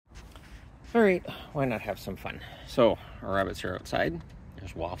All right, why not have some fun? So our rabbits are outside.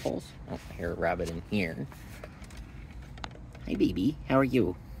 There's Waffles. Oh, I hear a rabbit in here. Hi, baby. How are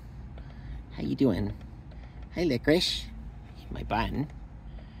you? How you doing? Hi, Licorice. My bun.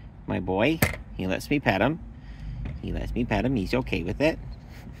 My boy. He lets me pet him. He lets me pet him. He's okay with it.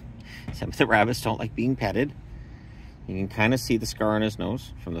 Some of the rabbits don't like being petted. You can kind of see the scar on his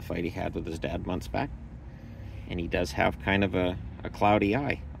nose from the fight he had with his dad months back. And he does have kind of a cloudy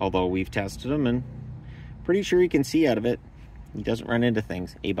eye. Although we've tested him and pretty sure he can see out of it. He doesn't run into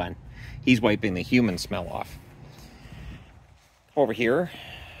things. Hey, bun. He's wiping the human smell off. Over here,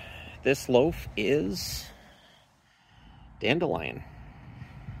 this loaf is Dandelion.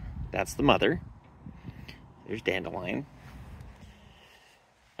 That's the mother. There's Dandelion.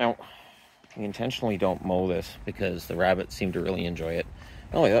 Now, I intentionally don't mow this because the rabbits seem to really enjoy it.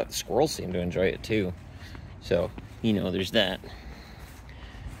 Not only that, the squirrels seem to enjoy it too. So, you know, there's that.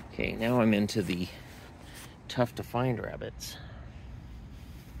 Okay, now I'm into the tough to find rabbits.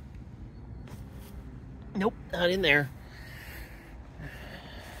 Nope, not in there.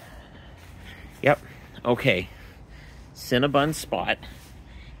 Yep, okay. Cinnabon Spot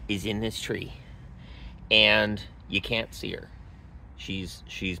is in this tree. And you can't see her. She's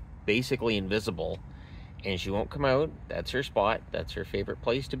basically invisible. And she won't come out. That's her spot. That's her favorite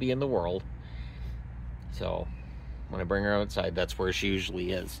place to be in the world. So, when I bring her outside, that's where she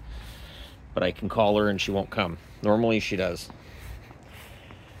usually is. But I can call her and she won't come. Normally she does.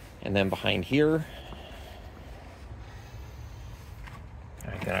 And then behind here,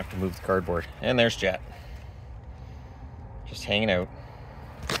 I'm gonna have to move the cardboard. And there's Jet. Just hanging out.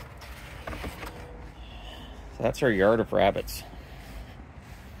 So that's our yard of rabbits.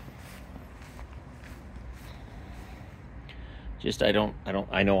 Just I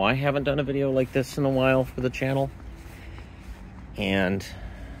know I haven't done a video like this in a while for the channel. And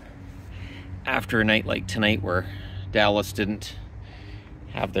after a night like tonight where Dallas didn't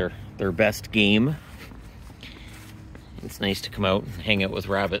have their best game, it's nice to come out and hang out with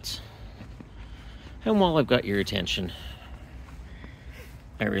rabbits. And while I've got your attention,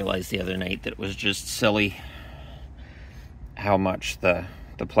 I realized the other night that it was just silly how much the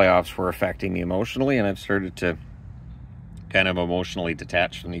playoffs were affecting me emotionally, and I've started to kind of emotionally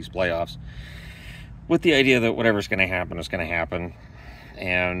detach from these playoffs with the idea that whatever's going to happen is going to happen,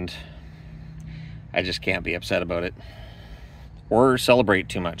 and I just can't be upset about it or celebrate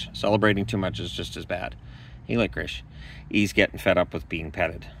too much. Celebrating too much is just as bad. Hey, Licorice, he's getting fed up with being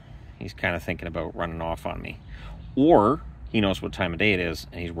petted. He's kind of thinking about running off on me, or he knows what time of day it is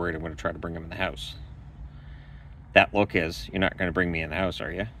and he's worried I'm going to try to bring him in the house. That look is, you're not going to bring me in the house,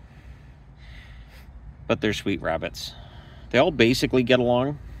 are you? But they're sweet rabbits. They all basically get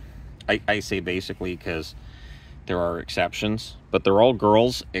along. I say basically because there are exceptions, but they're all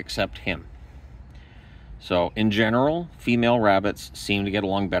girls except him. So in general, female rabbits seem to get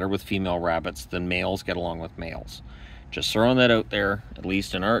along better with female rabbits than males get along with males. Just throwing that out there, at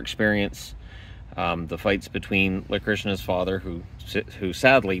least in our experience. The fights between Licorice and his father, who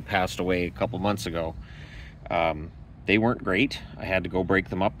sadly passed away a couple months ago, they weren't great. I had to go break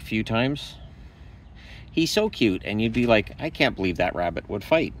them up a few times. He's so cute, and you'd be like, I can't believe that rabbit would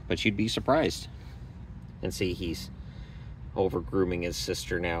fight, but you'd be surprised. And see, he's over grooming his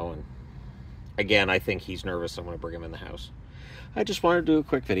sister now, and again, I think he's nervous I'm going to bring him in the house. I just wanted to do a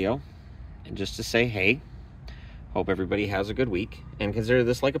quick video, and just to say, hey, hope everybody has a good week, and consider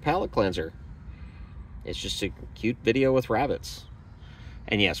this like a palate cleanser. It's just a cute video with rabbits.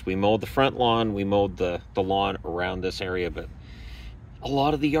 And yes, we mowed the front lawn, we mowed the lawn around this area, but a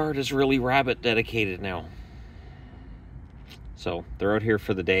lot of the yard is really rabbit dedicated now. So they're out here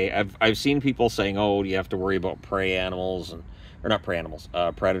for the day. I've seen people saying, oh, you have to worry about prey animals, or not prey animals,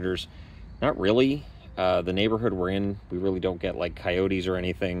 predators. Not really. The neighborhood we're in, we really don't get like coyotes or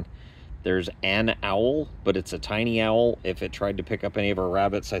anything. There's an owl, but it's a tiny owl. If it tried to pick up any of our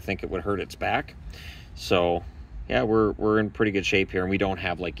rabbits, I think it would hurt its back. So yeah, we're in pretty good shape here, and we don't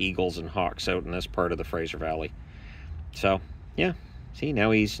have like eagles and hawks out in this part of the Fraser Valley. So yeah, see,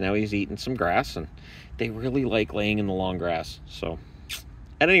 now he's eating some grass, and they really like laying in the long grass. So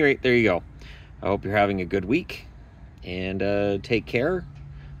at any rate, there you go. I hope you're having a good week, and take care.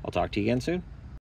 I'll talk to you again soon.